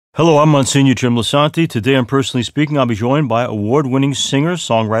Hello, I'm Monsignor Jim Lisante. Today on Personally Speaking, I'll be joined by award-winning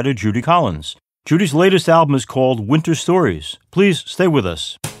singer-songwriter Judy Collins. Judy's latest album is called Winter Stories. Please stay with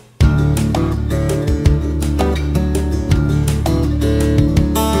us.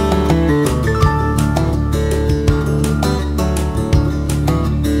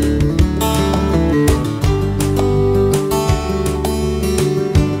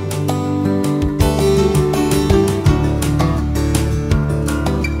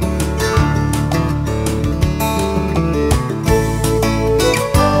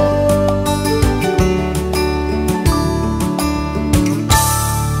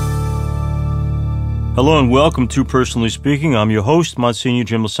 Hello and welcome to Personally Speaking. I'm your host, Monsignor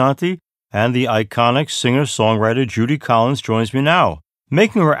Jim Lisante, and the iconic singer-songwriter Judy Collins joins me now.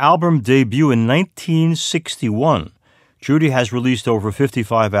 Making her album debut in 1961, Judy has released over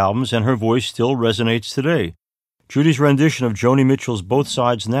 55 albums, and her voice still resonates today. Judy's rendition of Joni Mitchell's Both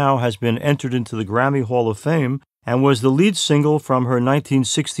Sides Now has been entered into the Grammy Hall of Fame and was the lead single from her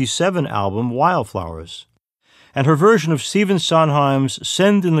 1967 album Wildflowers. And her version of Stephen Sondheim's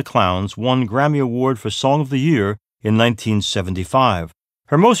Send in the Clowns won Grammy Award for Song of the Year in 1975.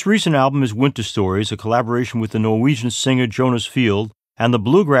 Her most recent album is Winter Stories, a collaboration with the Norwegian singer Jonas Field and the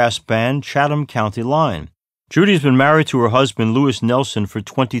bluegrass band Chatham County Line. Judy has been married to her husband, Louis Nelson, for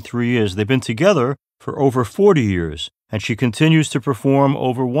 23 years. They've been together for over 40 years, and she continues to perform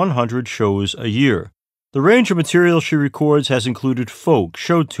over 100 shows a year. The range of material she records has included folk,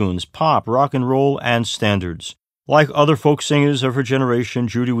 show tunes, pop, rock and roll, and standards. Like other folk singers of her generation,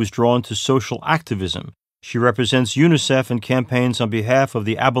 Judy was drawn to social activism. She represents UNICEF and campaigns on behalf of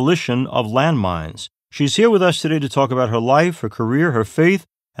the abolition of landmines. She's here with us today to talk about her life, her career, her faith,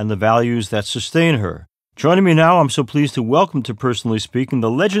 and the values that sustain her. Joining me now, I'm so pleased to welcome to Personally Speaking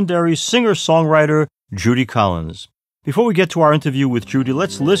the legendary singer-songwriter Judy Collins. Before we get to our interview with Judy,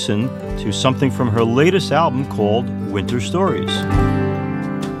 let's listen to something from her latest album called Winter Stories.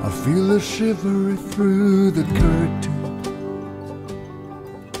 I feel a shiver through the curtain.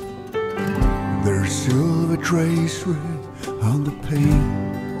 There's silver tracery on the pane,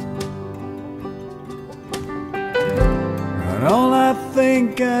 and all I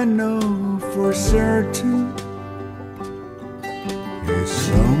think I know for certain is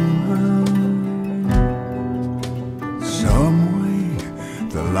somehow, some way,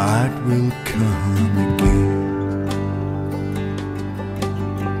 the light will come again.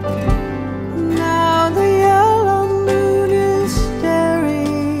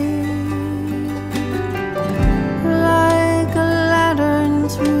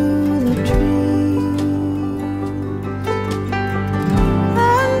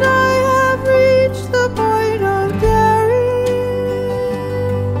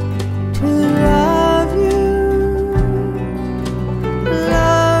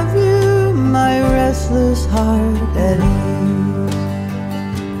 Heart at ease.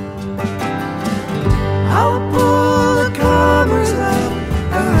 I'll pull the covers up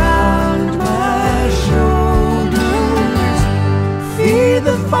around my shoulders, feed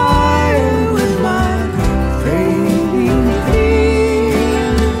the fire with my fading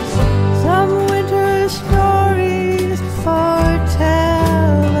fears. Some winter stories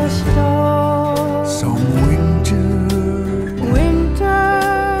foretell a storm. Some winter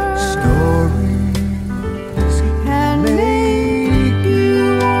stories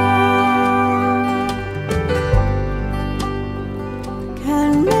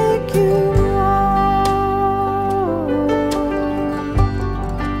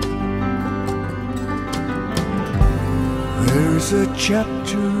a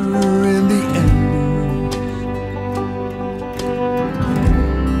chapter in the end,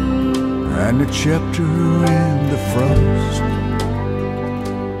 and a chapter in the frost,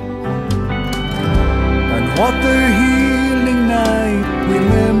 and what the healing night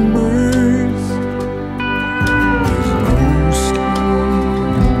remembers is mostly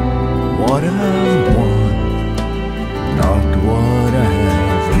what I've won, not what I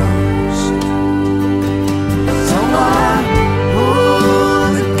have lost. So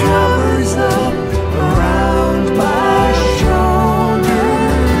up around my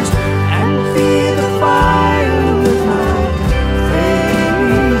shoulders and feed the fire with my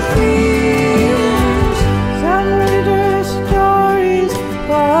fading fears. Some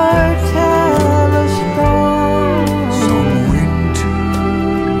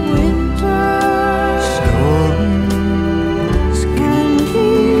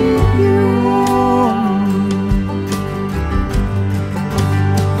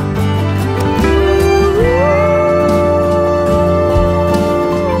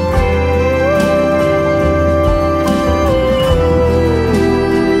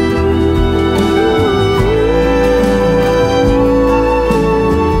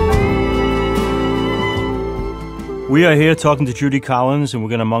We are here talking to Judy Collins, and we're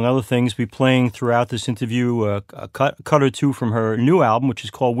going to, among other things, be playing throughout this interview a cut or two from her new album, which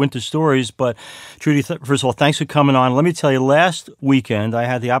is called Winter Stories. But, Judy, first of all, thanks for coming on. Let me tell you, last weekend I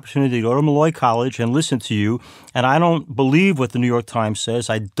had the opportunity to go to Malloy College and listen to you, and I don't believe what the New York Times says.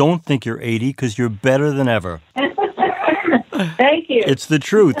 I don't think you're 80 because you're better than ever. Thank you. It's the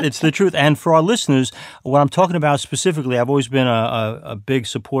truth. It's the truth. And for our listeners, what I'm talking about specifically, I've always been a big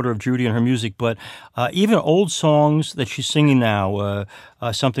supporter of Judy and her music, but even old songs that she's singing now,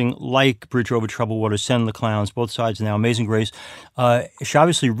 something like Bridge Over Troubled Water, Send the Clowns, Both Sides Now, Amazing Grace, she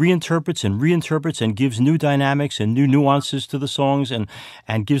obviously reinterprets and gives new dynamics and new nuances to the songs and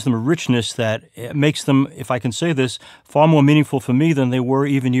gives them a richness that makes them, if I can say this, far more meaningful for me than they were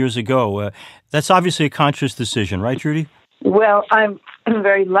even years ago. That's obviously a conscious decision, right, Judy? Well, I'm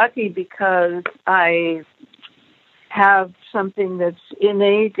very lucky because I have something that's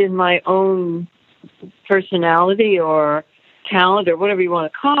innate in my own personality or talent or whatever you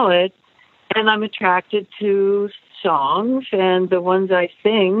want to call it, and I'm attracted to songs, and the ones I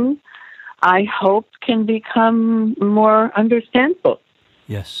sing, I hope can become more understandable.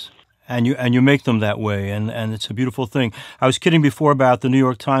 Yes. And you make them that way, and it's a beautiful thing. I was kidding before about the New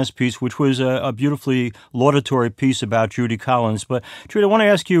York Times piece, which was a beautifully laudatory piece about Judy Collins. But, Judy, I want to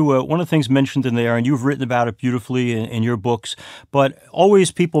ask you, one of the things mentioned in there, and you've written about it beautifully in your books, but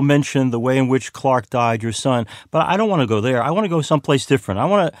always people mention the way in which Clark died, your son. But I don't want to go there. I want to go someplace different. I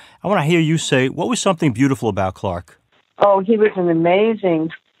want to hear you say, what was something beautiful about Clark? Oh, he was an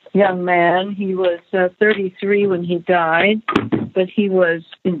amazing young man. He was 33 when he died, but he was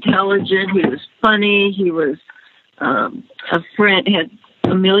intelligent, he was funny, he was a friend, had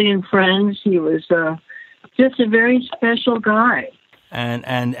a million friends. He was just a very special guy.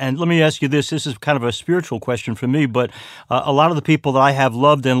 And let me ask you this. This is kind of a spiritual question for me, but a lot of the people that I have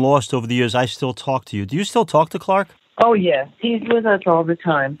loved and lost over the years, I still talk to you. Do you still talk to Clark? Oh, yes. He's with us all the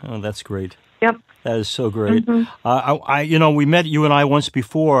time. Oh, that's great. Yep. That is so great. Mm-hmm. We met you and I once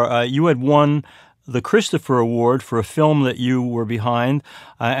before. You had won the Christopher Award for a film that you were behind,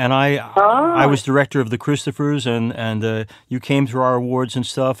 and I was director of the Christophers, and you came to our awards and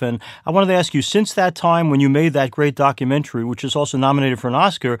stuff. And I wanted to ask you, since that time when you made that great documentary, which is also nominated for an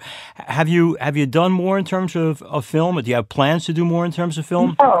Oscar, have you done more in terms of film? Do you have plans to do more in terms of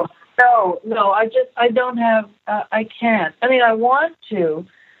film? No. I don't have. I can't. I mean, I want to.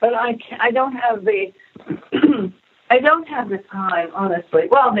 But I don't have the I don't have the time, honestly.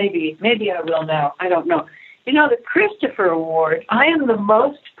 Well, maybe I will now. I don't know. You know, the Christopher Award, I am the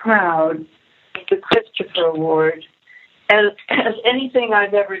most proud of the Christopher Award as anything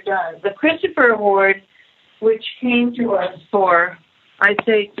I've ever done. The Christopher Award, which came to us for, I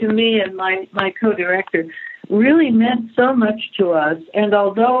say to me and my co-director, really meant so much to us. And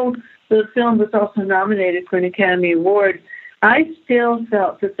although the film was also nominated for an Academy Award, I still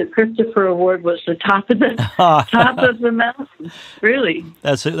felt that the Christopher Award was the top of the mountain. Really,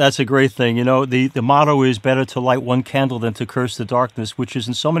 that's a great thing. You know, the motto is better to light one candle than to curse the darkness, which is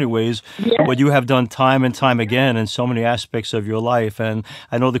in so many ways what you have done time and time again in so many aspects of your life. And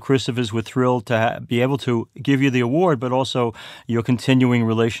I know the Christophers were thrilled to be able to give you the award, but also your continuing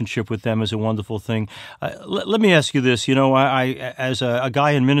relationship with them is a wonderful thing. Let me ask you this. You know, I as a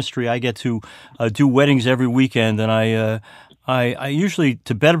guy in ministry, I get to do weddings every weekend, and I usually,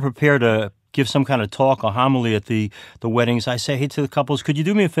 to better prepare to give some kind of talk or homily at the weddings, I say, hey, to the couples, could you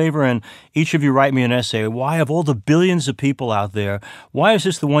do me a favor and each of you write me an essay? Why, of all the billions of people out there, why is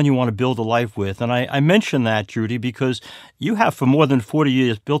this the one you want to build a life with? And I mention that, Judy, because you have for more than 40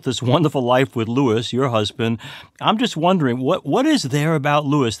 years built this wonderful life with Louis, your husband. I'm just wondering, what is there about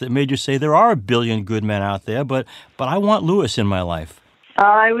Louis that made you say there are a billion good men out there, but I want Louis in my life?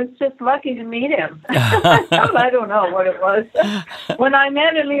 I was just lucky to meet him. I don't know what it was. When I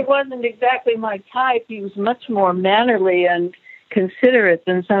met him, he wasn't exactly my type. He was much more mannerly and considerate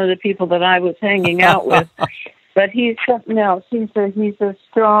than some of the people that I was hanging out with. But he's something else. He's a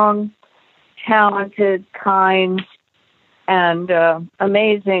strong, talented, kind, and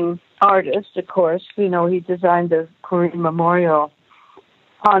amazing artist, of course. You know, he designed the Korean Memorial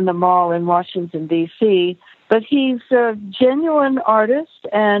on the Mall in Washington, D.C., but he's a genuine artist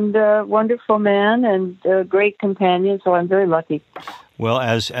and a wonderful man and a great companion, so I'm very lucky. Well,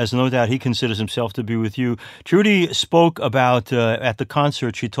 as no doubt he considers himself to be with you. Judy spoke about, at the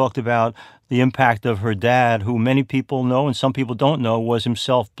concert, she talked about the impact of her dad, who many people know and some people don't know, was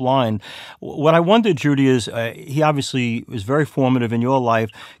himself blind. What I wondered, Judy, is he obviously was very formative in your life.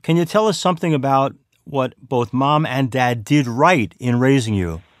 Can you tell us something about what both mom and dad did right in raising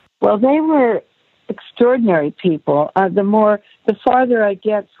you? Well, they were extraordinary people. The farther I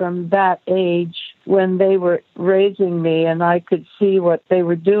get from that age when they were raising me, and I could see what they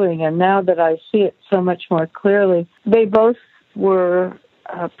were doing. And now that I see it so much more clearly, they both were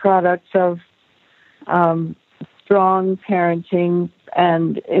products of strong parenting.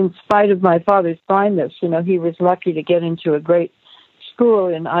 And in spite of my father's blindness, he was lucky to get into a great school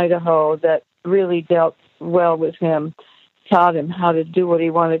in Idaho that really dealt well with him, taught him how to do what he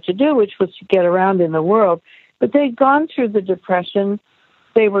wanted to do, which was to get around in the world. But they'd gone through the Depression.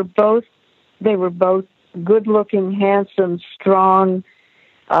 They were both good-looking, handsome, strong,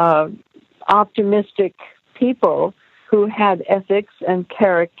 optimistic people who had ethics and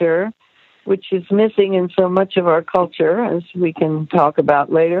character, which is missing in so much of our culture, as we can talk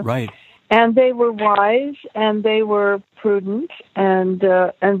about later. Right. And they were wise, and they were prudent, and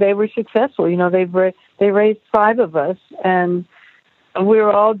they were successful. They raised 5 of us, and we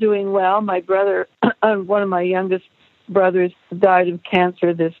were all doing well. My brother, one of my youngest brothers, died of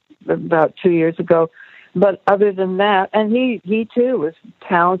cancer about 2 years ago. But other than that, and he too was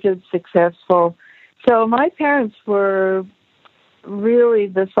talented, successful. So my parents were really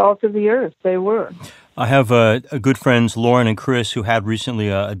the salt of the earth. They were. I have good friends, Lauren and Chris, who had recently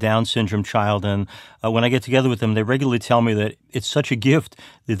a Down syndrome child, and when I get together with them, they regularly tell me that it's such a gift,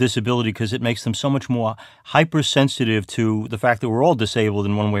 the disability, because it makes them so much more hypersensitive to the fact that we're all disabled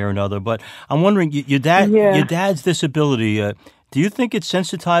in one way or another. But I'm wondering, your dad's disability, do you think it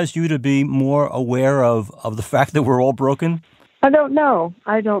sensitized you to be more aware of the fact that we're all broken? I don't know.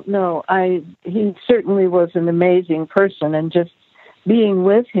 He certainly was an amazing person, and just being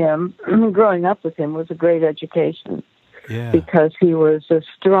with him, growing up with him, was a great education. Yeah. Because he was a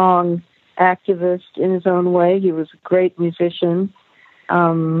strong activist in his own way. He was a great musician.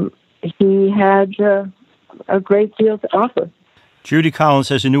 He had a great deal to offer. Judy Collins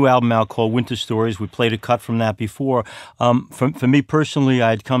has a new album out called Winter Stories. We played a cut from that before. For me personally,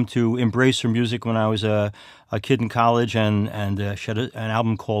 I'd come to embrace her music when I was a kid in college, and she had an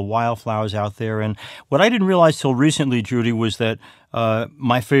album called Wildflowers out there. And what I didn't realize till recently, Judy, was that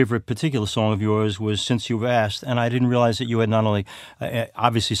my favorite particular song of yours was Since You've Asked, and I didn't realize that you had not only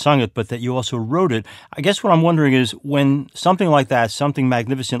obviously sung it, but that you also wrote it. I guess what I'm wondering is, when something like that, something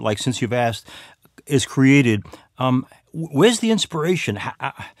magnificent like Since You've Asked, is created, where's the inspiration?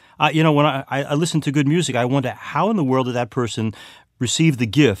 When I listen to good music, I wonder how in the world did that person receive the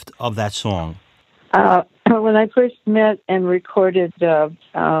gift of that song? When I first met and recorded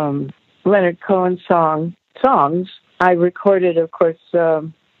Leonard Cohen's songs, I recorded, of course,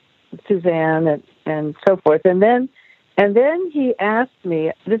 Suzanne and so forth, and then he asked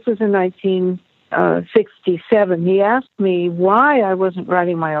me. This was in 1967. He asked me why I wasn't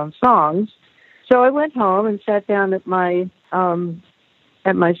writing my own songs. So I went home and sat down at my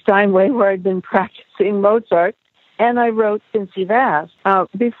Steinway, where I'd been practicing Mozart, and I wrote Since You've Asked.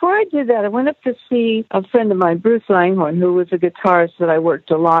 Before I did that, I went up to see a friend of mine, Bruce Langhorne, who was a guitarist that I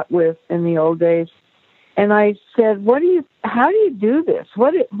worked a lot with in the old days. And I said, how do you do this?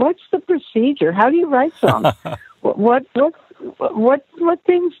 What's the procedure? How do you write songs? what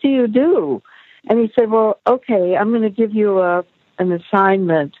things do you do? And he said, well, okay, I'm going to give you an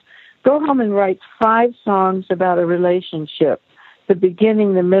assignment. Go home and write 5 songs about a relationship, the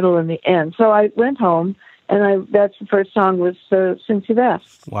beginning, the middle, and the end. So I went home, and that's the first song was Since You've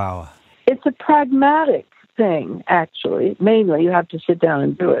Asked. Wow. It's a pragmatic thing, actually. Mainly, you have to sit down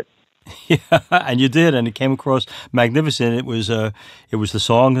and do it. Yeah, and you did, and it came across magnificent. It was the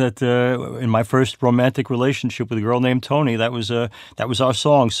song that in my first romantic relationship with a girl named Tony, that was our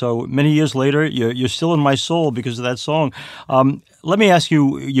song. So many years later, you're still in my soul because of that song. Let me ask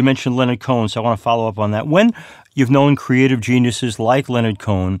you. You mentioned Leonard Cohen, so I want to follow up on that. When you've known creative geniuses like Leonard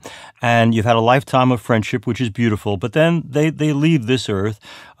Cohen, and you've had a lifetime of friendship, which is beautiful, but then they leave this earth.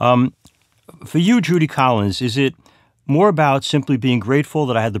 For you, Judy Collins, is it more about simply being grateful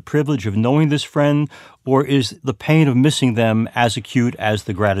that I had the privilege of knowing this friend, or is the pain of missing them as acute as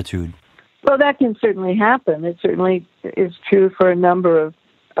the gratitude? Well, that can certainly happen. It certainly is true for a number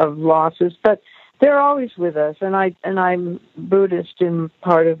of losses, but they're always with us. And I'm Buddhist in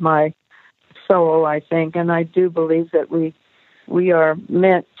part of my soul, I think, and I do believe that we are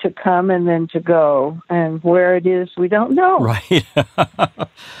meant to come and then to go, and where it is, we don't know. Right.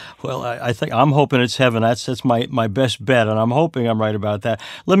 Well, I think I'm hoping it's heaven. That's my best bet, and I'm hoping I'm right about that.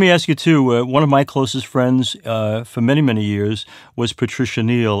 Let me ask you, too, one of my closest friends for many, many years was Patricia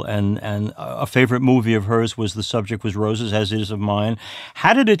Neal, and a favorite movie of hers was The Subject Was Roses, as it is of mine.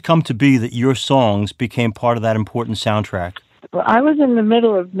 How did it come to be that your songs became part of that important soundtrack? Well, I was in the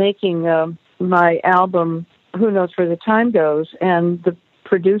middle of making my album, Who Knows Where the Time Goes, and the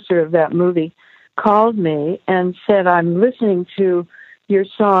producer of that movie called me and said, I'm listening to your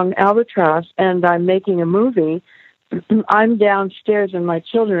song Albatross and I'm making a movie, I'm downstairs and my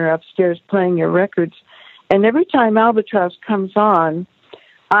children are upstairs playing your records. And every time Albatross comes on,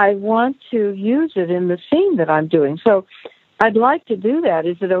 I want to use it in the scene that I'm doing. So I'd like to do that.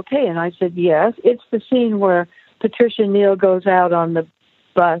 Is it okay? And I said, yes. It's the scene where Patricia Neal goes out on the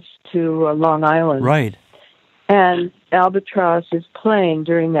bus to Long Island. Right. And Albatross is playing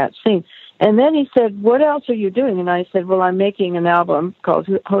during that scene. And then he said, what else are you doing? And I said, well, I'm making an album called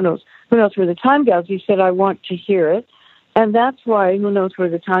Who Knows Where the Time Goes. He said, I want to hear it. And that's why Who Knows Where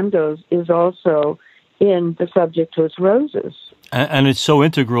the Time Goes is also in The Subject Was Roses. And it's so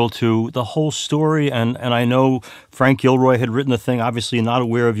integral to the whole story. And I know Frank Gilroy had written the thing, obviously not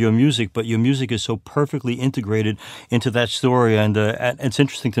aware of your music, but your music is so perfectly integrated into that story. And it's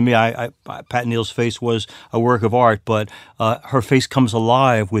interesting to me, Pat Neal's face was a work of art, but her face comes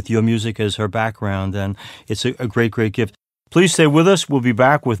alive with your music as her background. And it's a great, great gift. Please stay with us. We'll be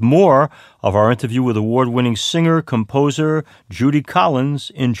back with more of our interview with award-winning singer, composer Judy Collins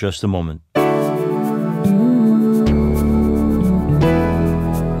in just a moment.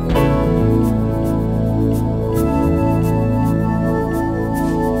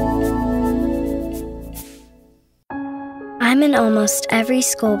 I'm in almost every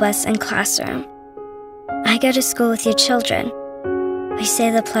school bus and classroom. I go to school with your children. We say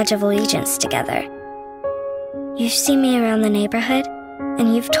the Pledge of Allegiance together. You've seen me around the neighborhood,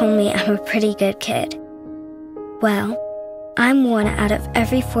 and you've told me I'm a pretty good kid. Well, I'm one out of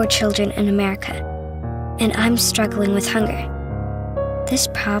every 4 children in America, and I'm struggling with hunger. This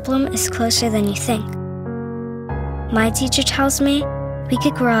problem is closer than you think. My teacher tells me we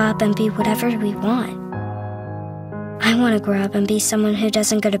could grow up and be whatever we want. I want to grow up and be someone who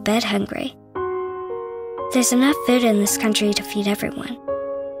doesn't go to bed hungry. There's enough food in this country to feed everyone.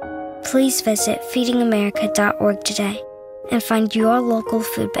 Please visit feedingamerica.org today and find your local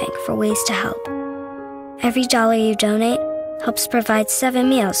food bank for ways to help. Every dollar you donate helps provide 7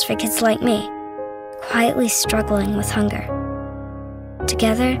 meals for kids like me, quietly struggling with hunger.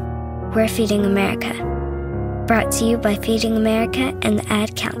 Together, we're Feeding America. Brought to you by Feeding America and the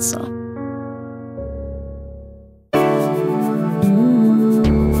Ad Council.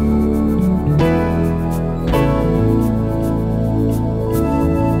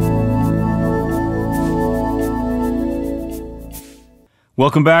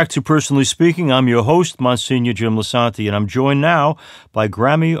 Welcome back to Personally Speaking. I'm your host, Monsignor Jim Lisante, and I'm joined now by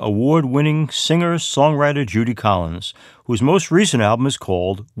Grammy award-winning singer-songwriter Judy Collins, whose most recent album is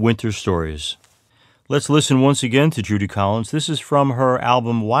called Winter Stories. Let's listen once again to Judy Collins. This is from her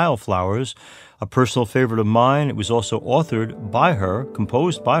album Wildflowers, a personal favorite of mine. It was also authored by her,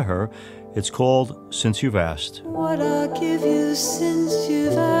 composed by her. It's called Since You've Asked. What I give you since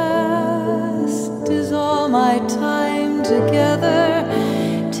you've asked is all my time together.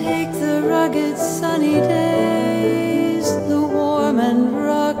 Take the rugged sunny days, the warm and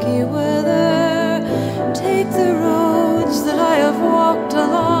rocky weather. Take the roads that I have walked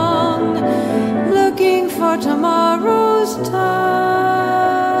along, looking for tomorrow's time.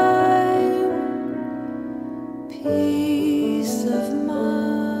 Peace of mind.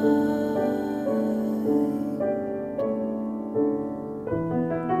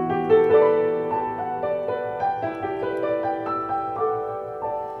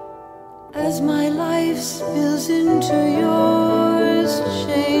 As my life spills into yours,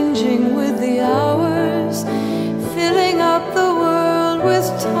 changing with the hours, filling up the world with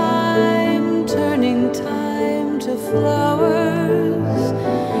time, turning time to flowers,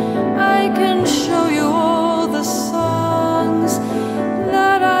 I can show you all the songs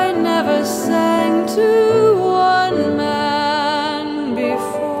that I never sang to one man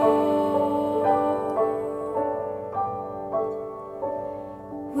before.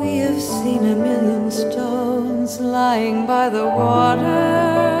 We have seen a million stones lying by the water.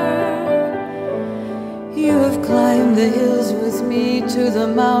 You have climbed the hills with me to the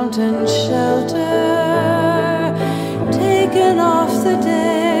mountain shelter, taken off the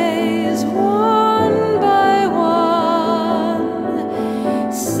days one by one,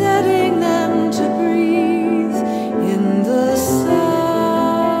 setting them to breathe in the sun.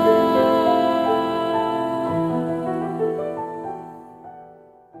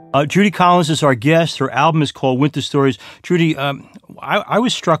 Judy Collins is our guest. Her album is called Winter Stories. Judy, I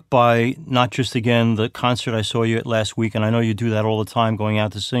was struck by not just, again, the concert I saw you at last week, and I know you do that all the time, going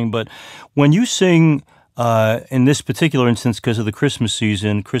out to sing, but when you sing, in this particular instance, because of the Christmas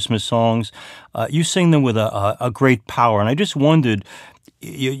season, Christmas songs, you sing them with a great power. And I just wondered,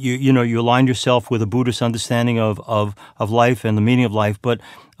 you align yourself with a Buddhist understanding of life and the meaning of life, but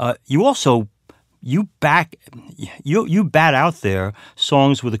you also you bat out there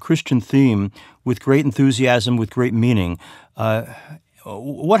songs with a Christian theme, with great enthusiasm, with great meaning.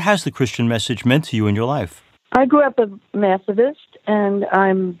 What has the Christian message meant to you in your life? I grew up a Methodist, and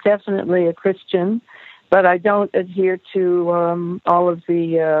I'm definitely a Christian, but I don't adhere to all of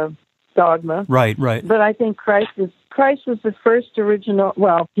the dogma. Right. But I think Christ was the first original.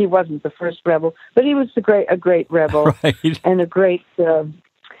 Well, he wasn't the first rebel, but he was a great rebel, right. And a great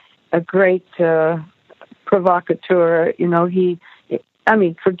provocateur.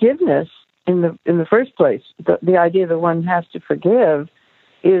 Forgiveness in the first place. The idea that one has to forgive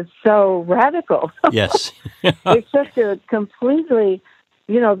is so radical. Yes. It's such a completely,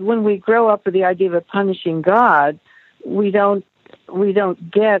 when we grow up with the idea of a punishing God, we don't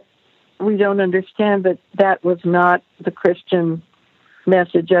understand that was not the Christian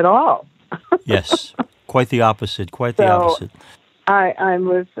message at all. Yes. Quite the opposite. Opposite. I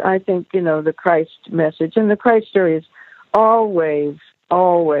think, the Christ message and the Christ story is always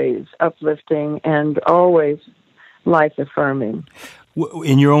uplifting and always life-affirming.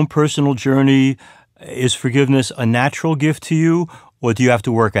 In your own personal journey, is forgiveness a natural gift to you, or do you have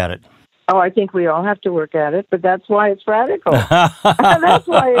to work at it? Oh, I think we all have to work at it, but that's why it's radical. That's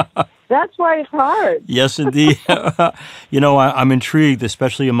why it's hard. Yes, indeed. I'm intrigued,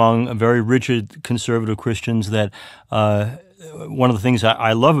 especially among very rigid conservative Christians, that one of the things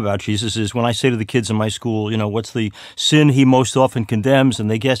I love about Jesus is when I say to the kids in my school, what's the sin he most often condemns, and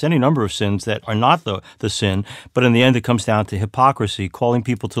they guess any number of sins that are not the sin, but in the end it comes down to hypocrisy, calling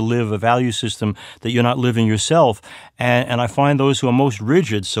people to live a value system that you're not living yourself. And I find those who are most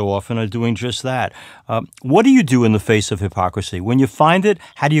rigid so often are doing just that. What do you do in the face of hypocrisy? When you find it,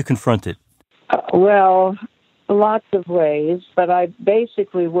 how do you confront it? Well, lots of ways, but I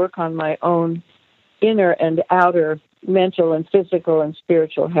basically work on my own inner and outer mental and physical and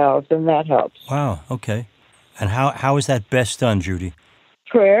spiritual health, and that helps. Wow, okay. And how is that best done, Judy?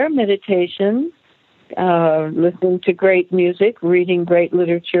 Prayer, meditation, listening to great music, reading great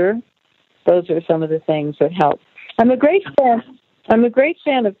literature. Those are some of the things that help. I'm a great fan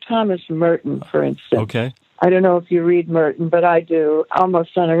of Thomas Merton, for instance. Okay. I don't know if you read Merton, but I do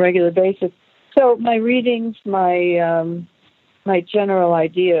almost on a regular basis. So my readings, my general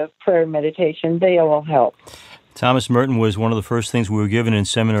idea of prayer and meditation, they all help. Thomas Merton was one of the first things we were given in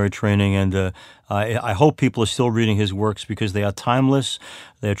seminary training, and I hope people are still reading his works because they are timeless.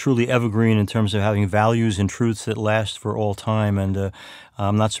 They are truly evergreen in terms of having values and truths that last for all time, and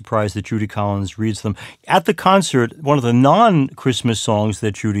I'm not surprised that Judy Collins reads them. At the concert, one of the non-Christmas songs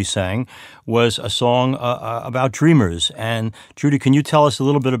that Judy sang was a song about dreamers. And Judy, can you tell us a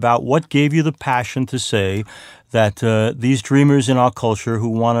little bit about what gave you the passion to say that these dreamers in our culture who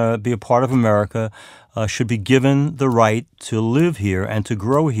want to be a part of America should be given the right to live here and to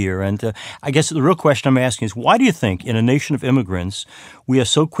grow here? And I guess the real question I'm asking is, why do you think in a nation of immigrants we are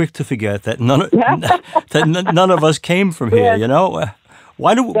so quick to forget that none of us came from here?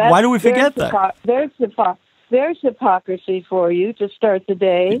 Why do we forget that? There's hypocrisy for you to start the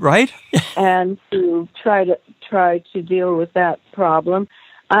day, right? And to try to deal with that problem.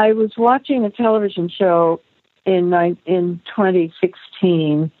 I was watching a television show in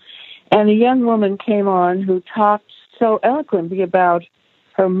 2016. And a young woman came on who talked so eloquently about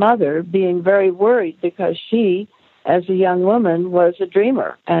her mother being very worried because she, as a young woman, was a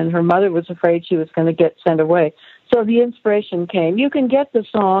dreamer, and her mother was afraid she was going to get sent away. So the inspiration came. You can get the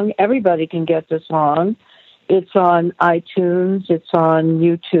song. Everybody can get the song. It's on iTunes. It's on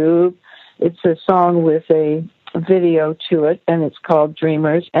YouTube. It's a song with a video to it, and it's called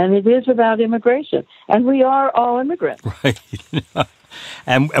Dreamers, and it is about immigration. And we are all immigrants. Right.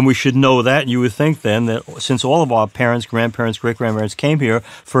 And we should know that. You would think then that since all of our parents, grandparents, great-grandparents came here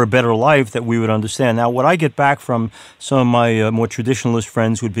for a better life, that we would understand. Now, what I get back from some of my more traditionalist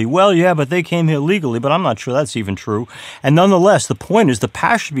friends would be, well, yeah, but they came here legally, but I'm not sure that's even true. And nonetheless, the point is the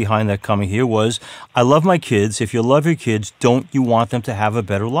passion behind that coming here was, I love my kids. If you love your kids, don't you want them to have a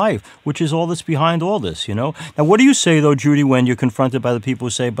better life, which is all that's behind all this, Now, what do you say, though, Judy, when you're confronted by the people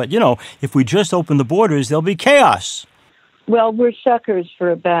who say, but, if we just open the borders, there'll be chaos? Well, we're suckers for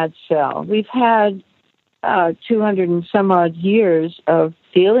a bad sell. We've had 200 and some odd years of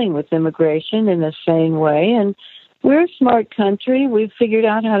dealing with immigration in a sane way, and we're a smart country. We've figured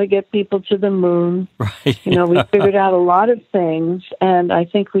out how to get people to the moon. Right. We've figured out a lot of things, and I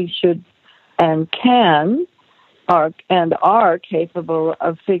think we should and are capable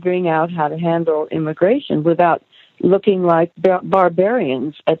of figuring out how to handle immigration without looking like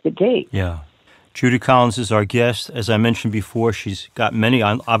barbarians at the gate. Yeah. Judy Collins is our guest. As I mentioned before, she's got many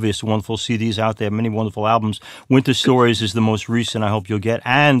obvious wonderful CDs out there, many wonderful albums. Winter Stories is the most recent I hope you'll get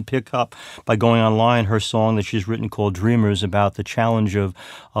and pick up by going online her song that she's written called Dreamers, about the challenge of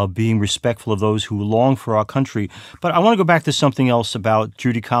being respectful of those who long for our country. But I want to go back to something else about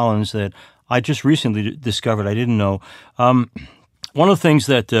Judy Collins that I just recently discovered I didn't know. One of the things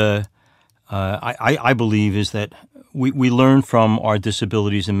that I believe is that we learn from our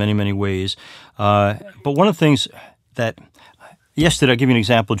disabilities in many, many ways. But one of the things that yesterday, I'll give you an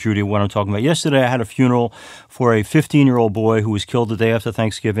example, Judy, of what I'm talking about. Yesterday, I had a funeral for a 15-year-old boy who was killed the day after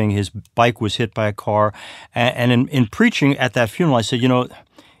Thanksgiving. His bike was hit by a car. And in preaching at that funeral, I said,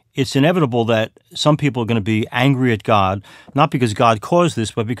 it's inevitable that some people are going to be angry at God, not because God caused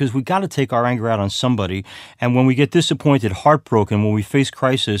this, but because we got to take our anger out on somebody. And when we get disappointed, heartbroken, when we face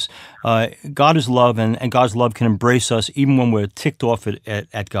crisis, God is love, and God's love can embrace us even when we're ticked off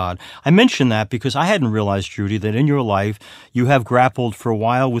at God. I mention that because I hadn't realized, Judy, that in your life you have grappled for a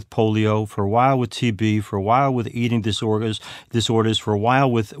while with polio, for a while with TB, for a while with eating disorders, for a while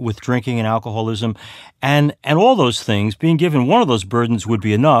with drinking and alcoholism. And all those things, being given one of those burdens would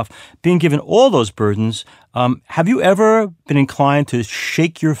be enough. Being given all those burdens, have you ever been inclined to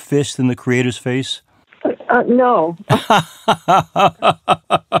shake your fist in the Creator's face? No.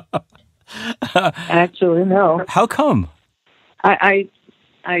 Actually, no. How come? I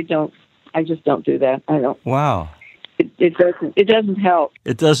don't. I just don't do that. I don't. Wow. It doesn't. It doesn't help.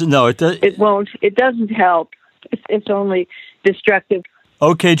 It doesn't. No. It does. It won't. It doesn't help. It's only destructive.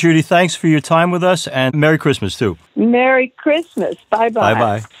 Okay, Judy, thanks for your time with us, and Merry Christmas, too. Merry Christmas. Bye-bye.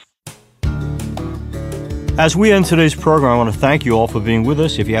 Bye-bye. As we end today's program, I want to thank you all for being with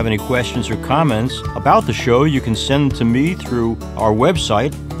us. If you have any questions or comments about the show, you can send them to me through our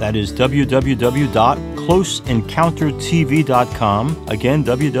website. That is www.closeencountertv.com. Again,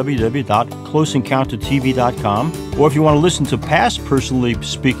 www.closeencountertv.com. Or if you want to listen to past Personally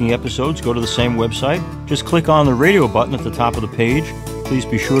Speaking episodes, go to the same website. Just click on the radio button at the top of the page. Please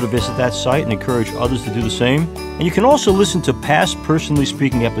be sure to visit that site and encourage others to do the same. And you can also listen to past Personally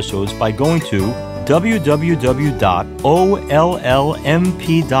Speaking episodes by going to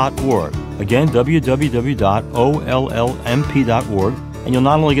www.ollmp.org. Again, www.ollmp.org. And you'll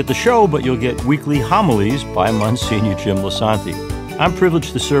not only get the show, but you'll get weekly homilies by Monsignor Jim Lisante. I'm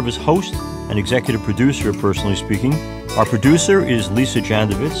privileged to serve as host and executive producer of Personally Speaking. Our producer is Lisa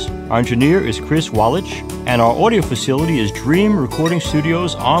Jandovitz. Our engineer is Chris Wallich. And our audio facility is Dream Recording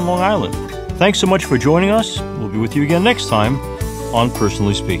Studios on Long Island. Thanks so much for joining us. We'll be with you again next time on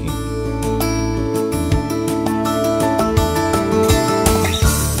Personally Speaking.